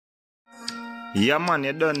Yeah man,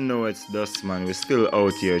 you don't know it's Duss Man. We're still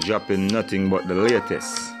out here dropping nothing but the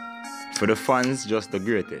latest. For the fans, just the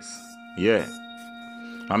greatest. Yeah.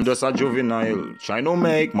 I'm just a juvenile, trying to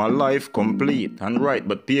make my life complete and right.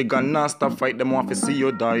 But pagan now stop fight, them want to see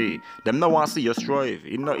you die. Them no want to see you strive.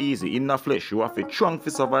 It not easy, in the flesh. You have to trunk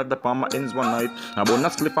to survive the palm ends one night. About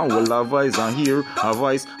not slip and will have eyes and hear a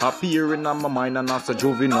voice appearing on my mind and as a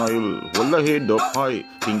juvenile. Hold the head up high,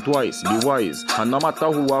 think twice, be wise. And no matter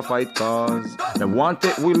who I fight, cause them want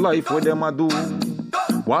take we life where them a do.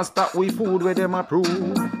 Want stop we food where them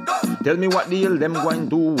approve. Tell me what the hell them going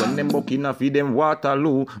do when them bucking a feed them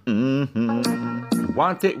Waterloo.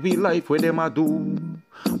 Want take we life where them a do.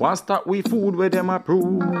 Want start we food where them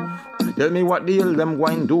approve. Tell me what the hell them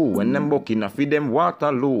going do when them bucking a feed them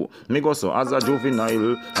Waterloo. Me go so as a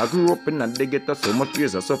juvenile. I grew up in the ghetto, so much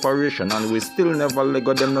years of separation, and we still never let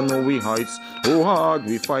go. Them no know we heights. How hard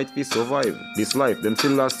we fight we survive this life. Them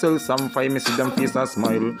still a sell some fight. Me see them face a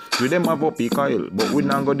smile. We them have up Kyle, but we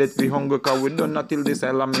not go dead we hungry, cause we done not till this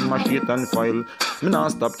hell. I'm in my shit and file. Me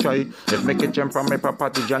not stop try. If me catch them from my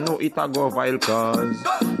property, you know it a go vile, cause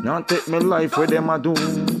now take me life where them a do.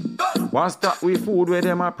 Want start with food where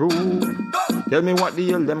them approve. Tell me what the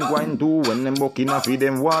hell them going do when them bucking a feed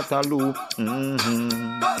them Waterloo.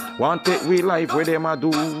 Want take we life where them a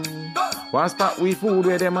do. Want start with food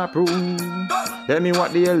where them approve. Tell me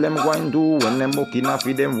what the hell them going do when them bucking a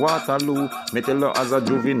feed them Waterloo. Me tell her as a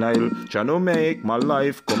juvenile, try to make my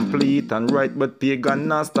life complete and right. But pagan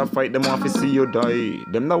now stop fight, them want to see you die.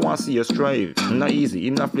 Them not want to see you strive. Not easy,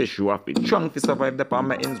 in the flesh you have to trunk to survive the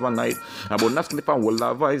palm ends one night. About not slip and will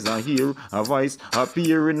have eyes and hear a voice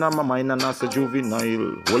appearing on my mind and as a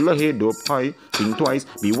juvenile. Hold the head up high, think twice,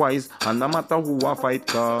 be wise, and no matter who I fight,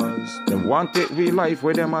 cause them want take real life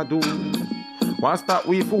where them a do. Want start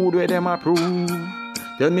we food where them approve.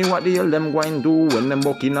 Tell me what the hell them going do when them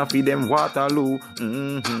bucking a feed them Waterloo.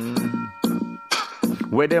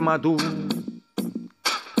 Where them a do?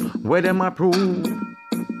 Where them approve?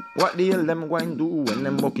 What the hell them going do when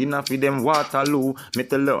them bucking a feed them Waterloo? Me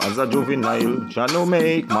tell you as a juvenile, try to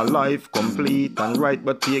make my life complete and right.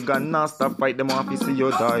 But pagan now stop fight, them want to see you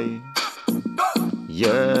die.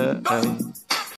 Yeah.